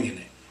from winging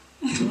it.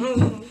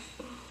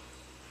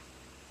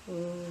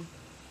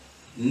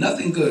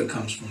 Nothing good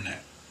comes from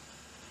that.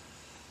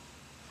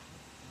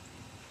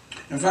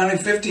 And finally,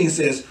 15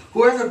 says,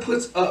 whoever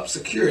puts up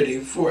security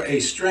for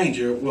a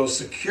stranger will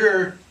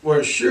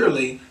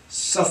surely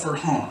suffer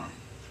harm.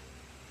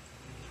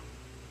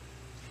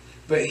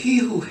 But he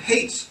who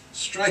hates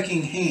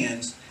striking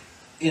hands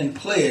in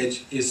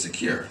pledge is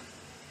secure.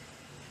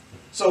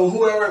 So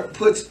whoever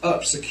puts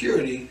up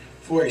security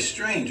for a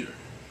stranger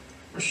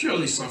will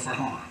surely suffer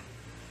harm.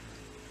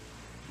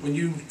 When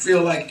you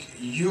feel like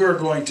you're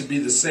going to be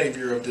the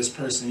savior of this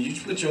person,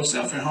 you put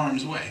yourself in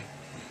harm's way.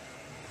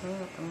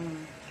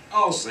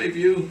 I'll save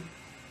you.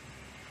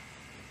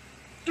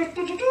 That's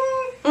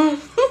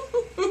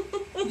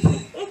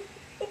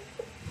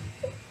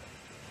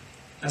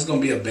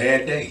going to be a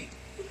bad day.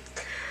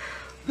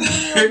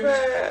 Real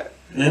bad.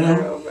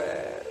 Real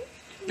bad.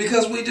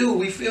 Because we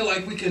feel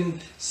like we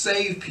can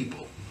save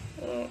people.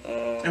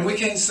 And we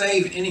can't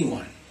save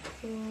anyone.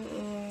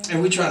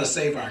 And we try to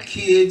save our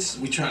kids.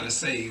 We try to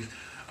save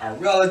our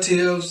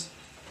relatives.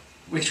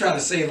 We try to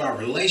save our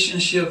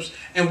relationships.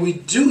 And we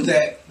do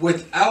that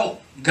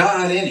without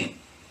God in it.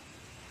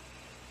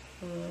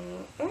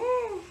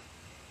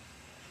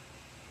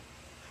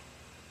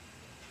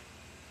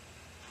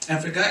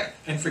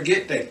 And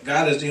forget that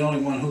God is the only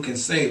one who can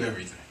save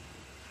everything.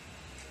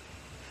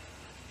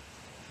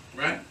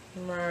 Right?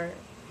 Right.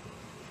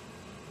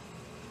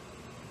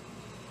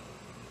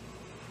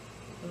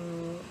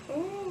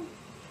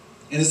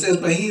 And it says,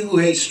 but he who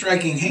hates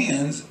striking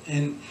hands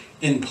in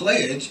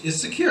pledge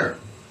is secure.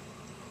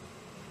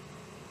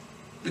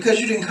 Because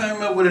you didn't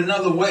come up with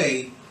another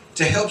way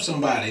to help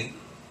somebody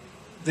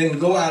than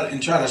go out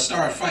and try to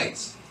start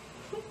fights.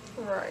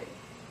 Right.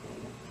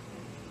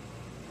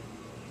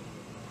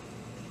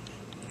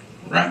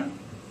 Right?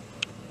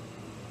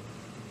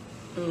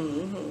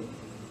 Mm-hmm.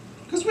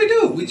 Because we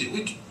do.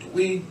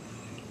 We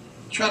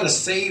try to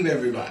save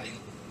everybody.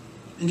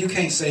 And you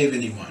can't save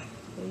anyone.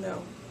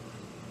 No.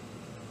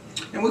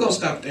 And we're going to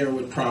stop there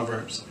with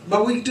Proverbs.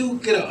 But we do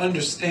get an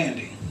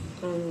understanding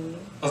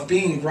of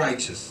being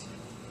righteous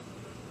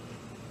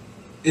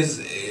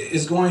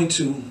is going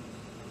to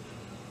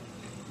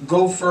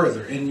go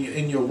further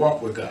in your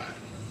walk with God.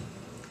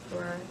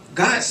 Right.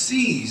 God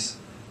sees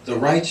the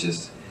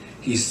righteous.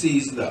 He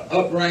sees the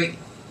upright.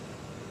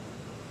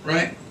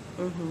 Right?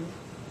 Mm-hmm.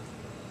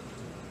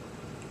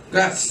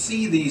 God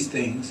sees these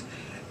things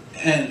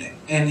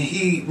and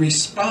he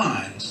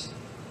responds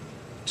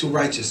to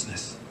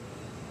righteousness.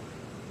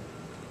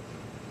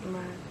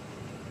 Right.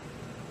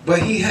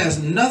 But he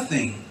has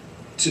nothing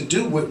to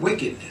do with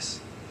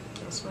wickedness.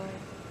 That's right.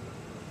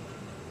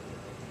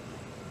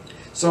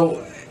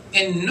 So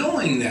in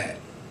knowing that,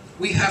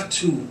 we have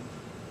to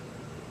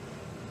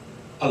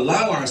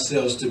allow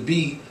ourselves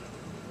to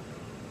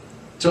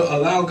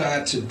allow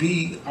God to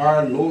be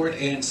our Lord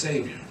and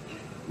Savior.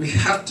 We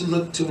have to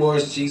look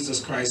towards Jesus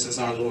Christ as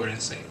our Lord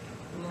and Savior.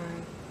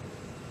 Right.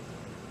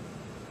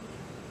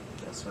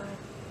 That's right.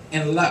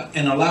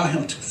 And allow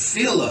him to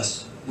fill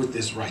us with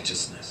this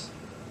righteousness.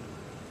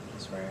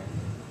 That's right.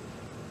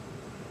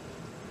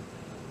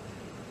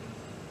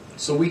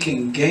 So we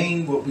can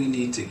gain what we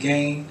need to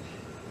gain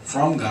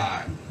from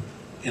God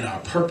in our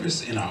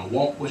purpose, in our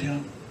walk with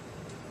him,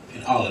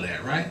 and all of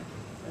that, right?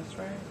 That's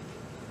right.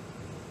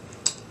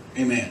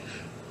 Amen.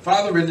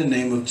 Father, in the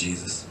name of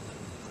Jesus,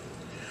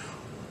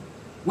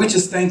 we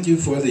just thank you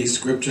for these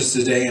scriptures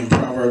today in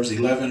Proverbs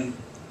 11,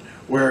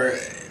 where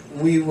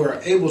we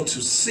were able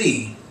to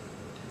see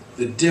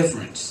the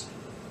difference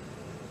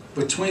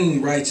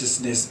between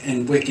righteousness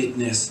and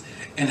wickedness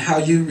and how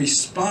you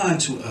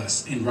respond to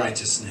us in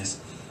righteousness.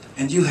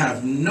 And you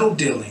have no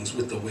dealings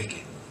with the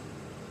wicked.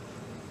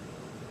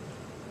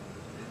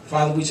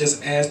 Father, we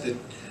just ask that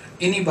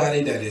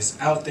anybody that is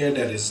out there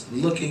that is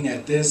looking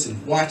at this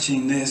and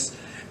watching this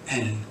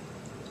and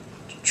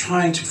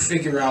trying to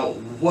figure out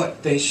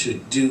what they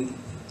should do,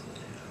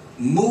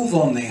 move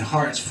on their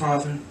hearts,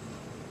 Father,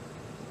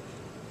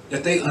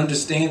 that they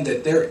understand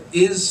that there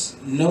is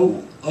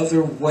no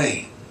other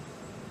way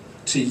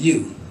to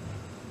you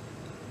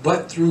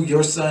but through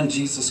your Son,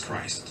 Jesus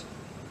Christ.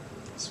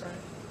 That's right.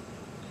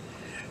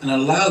 And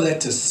allow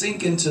that to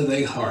sink into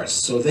their hearts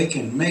so they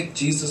can make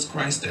Jesus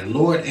Christ their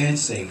Lord and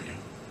Savior.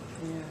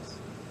 Yes.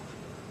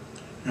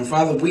 And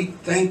Father, we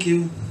thank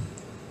you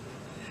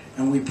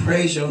and we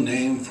praise your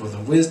name for the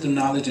wisdom,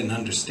 knowledge, and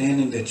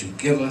understanding that you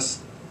give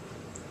us.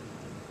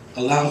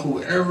 Allow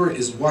whoever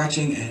is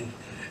watching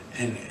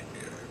and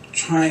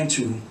trying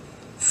to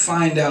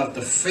find out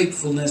the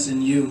faithfulness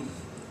in you,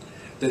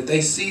 that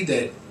they see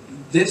that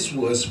this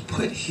was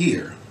put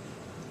here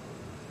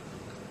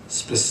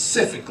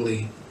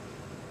specifically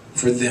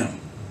for them.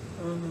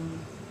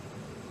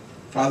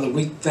 Father,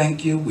 we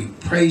thank you. We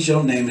praise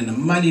your name in the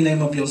mighty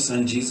name of your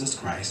Son, Jesus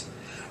Christ.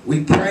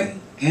 We pray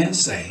and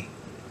say,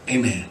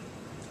 amen.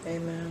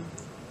 Amen.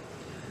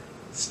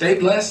 Stay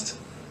blessed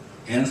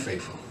and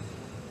faithful.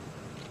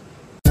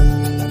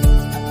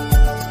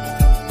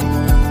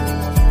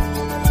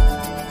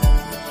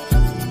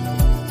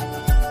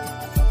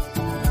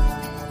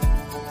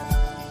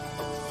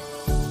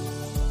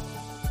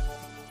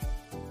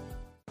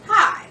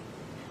 Hi,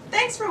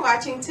 thanks for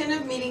watching 10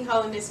 of Meeting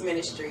Holiness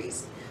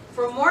Ministries.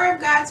 For more of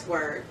God's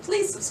Word,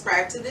 please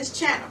subscribe to this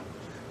channel.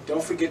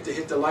 Don't forget to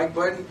hit the like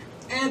button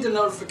and the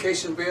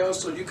notification bell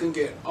so you can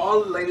get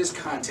all the latest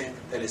content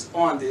that is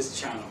on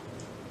this channel.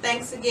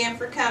 Thanks again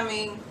for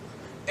coming.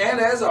 And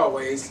as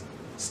always,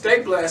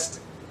 stay blessed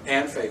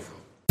and faithful.